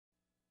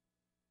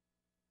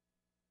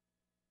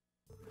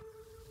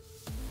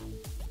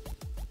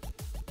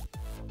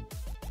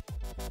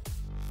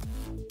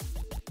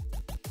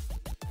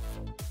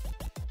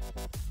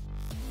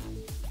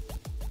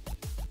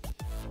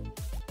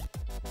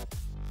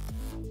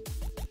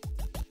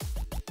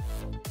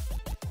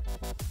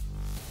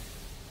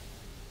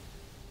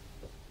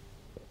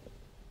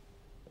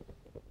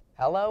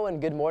Hello and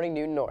good morning,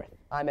 Newton North.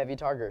 I'm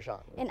Evitar Gershon.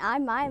 And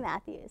I'm Maya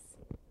Matthews.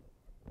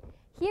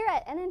 Here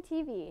at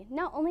NNTV,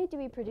 not only do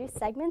we produce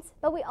segments,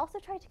 but we also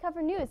try to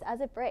cover news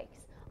as it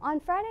breaks. On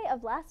Friday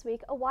of last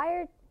week, a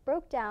wire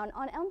broke down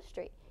on Elm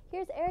Street.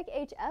 Here's Eric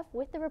H.F.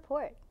 with the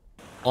report.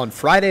 On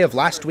Friday of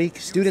last week,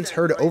 students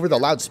heard over the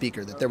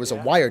loudspeaker that there was a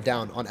wire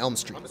down on Elm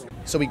Street.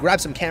 So we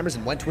grabbed some cameras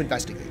and went to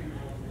investigate.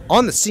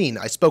 On the scene,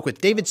 I spoke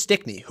with David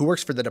Stickney, who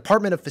works for the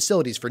Department of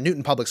Facilities for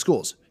Newton Public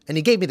Schools, and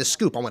he gave me the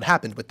scoop on what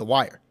happened with the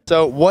wire.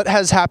 So what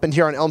has happened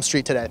here on Elm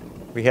Street today?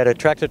 We had a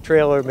tractor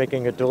trailer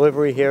making a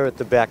delivery here at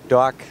the back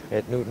dock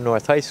at Newton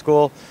North High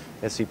School.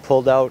 As he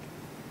pulled out,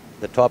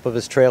 the top of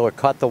his trailer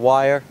caught the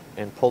wire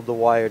and pulled the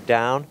wire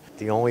down.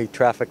 The only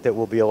traffic that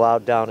will be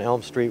allowed down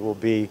Elm Street will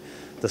be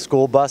the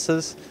school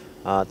buses.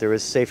 There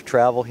is safe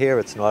travel here.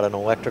 It's not an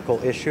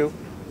electrical issue.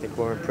 I think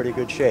we're in pretty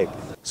good shape.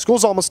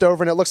 School's almost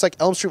over, and it looks like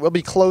Elm Street will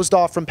be closed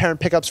off from parent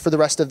pickups for the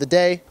rest of the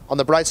day. On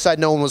the bright side,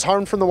 no one was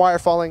harmed from the wire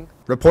falling.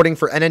 Reporting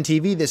for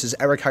NNTV, this is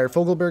Eric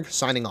Heyer-Fogelberg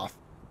signing off.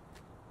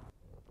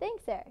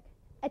 Thanks, Eric.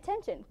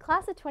 Attention,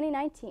 class of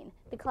 2019.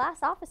 The class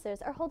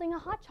officers are holding a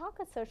hot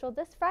chocolate social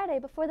this Friday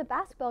before the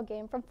basketball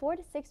game from 4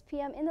 to 6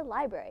 p.m. in the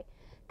library.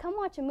 Come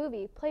watch a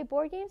movie, play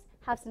board games,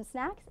 have some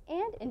snacks,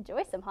 and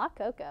enjoy some hot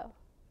cocoa.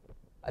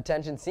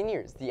 Attention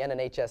seniors, the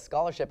NNHS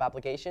scholarship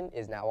application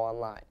is now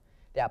online.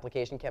 The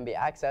application can be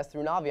accessed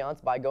through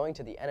Naviance by going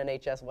to the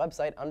NNHS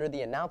website under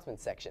the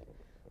Announcements section.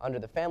 Under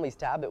the Families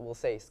tab, it will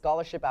say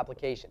Scholarship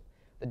Application.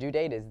 The due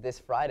date is this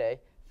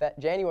Friday,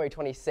 January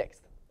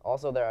 26th.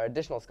 Also, there are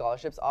additional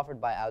scholarships offered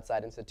by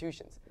outside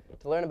institutions.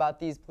 To learn about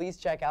these, please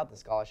check out the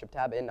Scholarship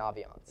tab in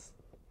Naviance.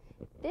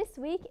 This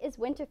week is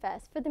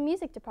Winterfest for the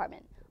music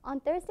department. On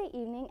Thursday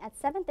evening at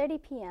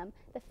 7:30 p.m.,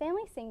 the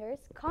Family Singers,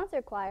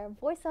 Concert Choir,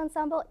 Voice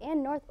Ensemble,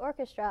 and North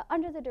Orchestra,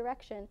 under the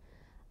direction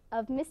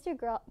of Mr.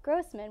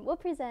 Grossman, will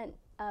present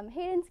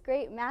Haydn's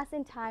great Mass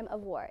in Time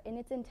of War in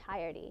its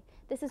entirety.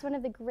 This is one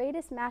of the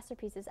greatest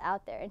masterpieces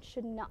out there and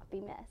should not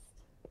be missed.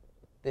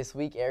 This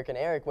week, Eric and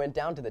Eric went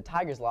down to the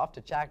Tiger's Loft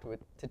to chat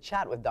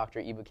with Dr.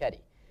 Ibuketti.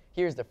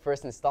 Here's the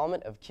first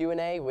installment of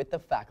Q&A with the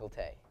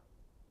faculty.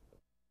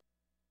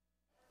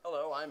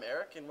 Hello, I'm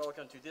Eric, and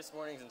welcome to this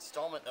morning's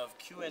installment of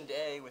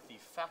Q&A with the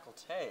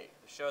faculty,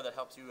 the show that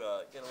helps you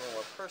get a little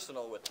more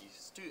personal with the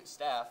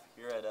staff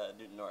here at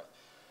Newton North.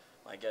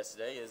 My guest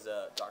today is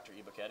Dr.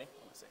 Ibuketti.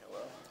 I'm going to say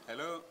hello.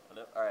 Hello.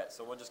 Hello. All right,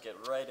 so we'll just get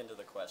right into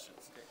the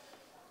questions. Okay.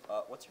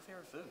 What's your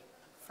favorite food?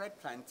 Fried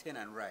plantain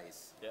and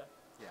rice. Yeah?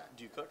 Yeah.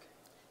 Do you cook?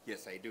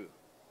 Yes, I do.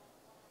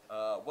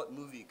 What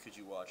movie could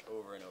you watch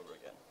over and over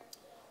again?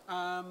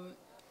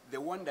 The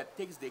one that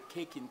takes the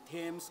cake in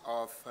terms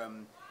of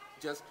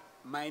just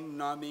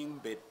mind-numbing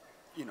but,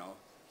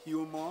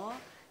 humor,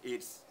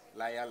 it's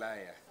Liar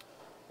Liar.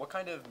 What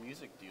kind of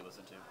music do you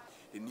listen to?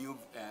 The new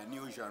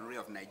genre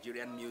of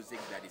Nigerian music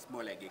that is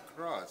more like a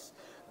cross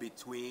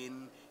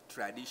between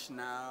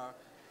traditional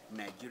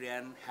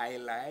Nigerian high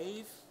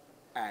life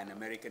and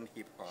American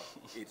hip-hop.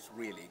 It's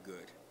really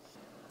good.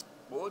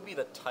 What would be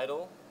the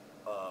title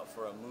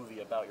for a movie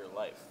about your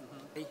life?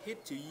 I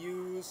hate to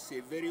use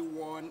a very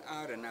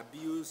worn-out and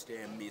abused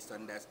and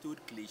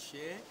misunderstood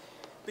cliche,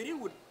 but it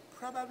would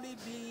probably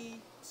be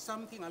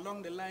something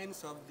along the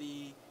lines of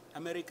the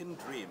American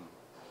dream.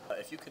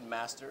 If you could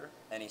master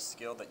any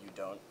skill that you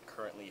don't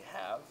currently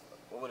have,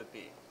 what would it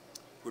be?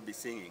 Would be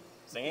singing.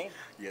 Singing?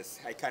 Yes,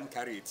 I can't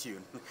carry a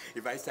tune.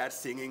 If I start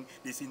singing,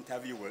 this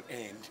interview will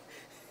end.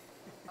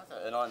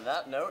 And on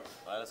that note,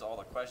 that is all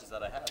the questions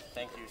that I have.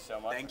 Thank you so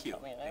much. Thank you.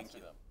 Thank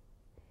you.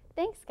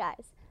 Thanks,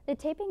 guys. The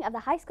taping of the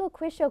high school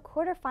quiz show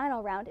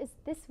quarterfinal round is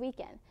this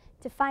weekend.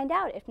 To find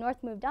out if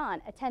North moved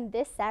on, attend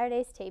this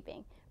Saturday's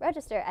taping.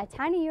 Register at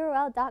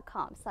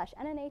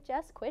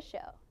tinyurl.com/NNHS quiz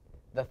show.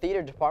 The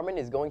theater department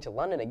is going to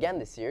London again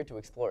this year to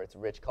explore its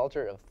rich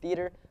culture of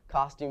theater,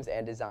 costumes,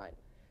 and design.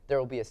 There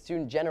will be a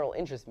student general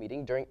interest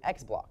meeting during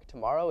X Block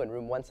tomorrow in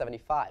room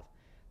 175.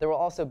 There will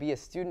also be a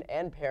student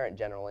and parent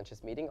general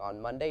interest meeting on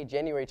Monday,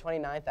 January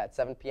 29th at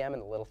 7 p.m. in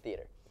the Little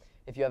Theater.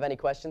 If you have any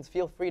questions,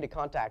 feel free to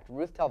contact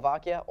Ruth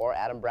Telvakia or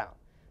Adam Brown.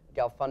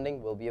 GEL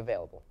funding will be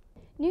available.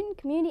 Newton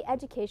Community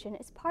Education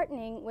is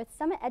partnering with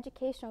Summit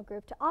Educational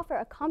Group to offer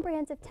a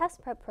comprehensive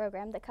test prep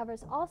program that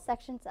covers all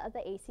sections of the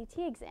ACT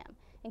exam,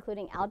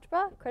 including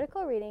algebra,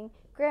 critical reading,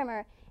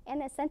 grammar,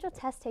 and essential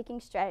test-taking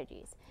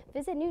strategies.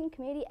 Visit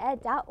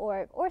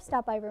newtoncommunityed.org or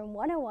stop by room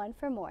 101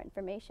 for more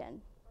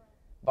information.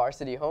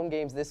 Varsity home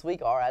games this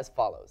week are as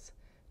follows.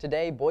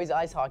 Today, boys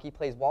ice hockey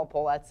plays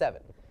Walpole at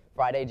 7.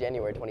 Friday,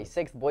 January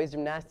 26th, boys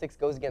gymnastics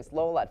goes against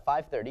Lowell at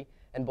 5:30,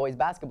 and boys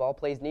basketball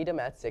plays Needham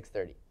at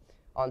 6:30.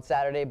 On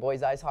Saturday,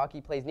 boys ice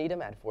hockey plays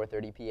Needham at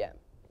 4:30 p.m.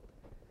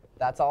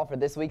 That's all for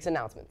this week's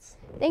announcements.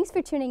 Thanks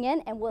for tuning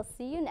in, and we'll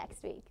see you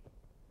next week.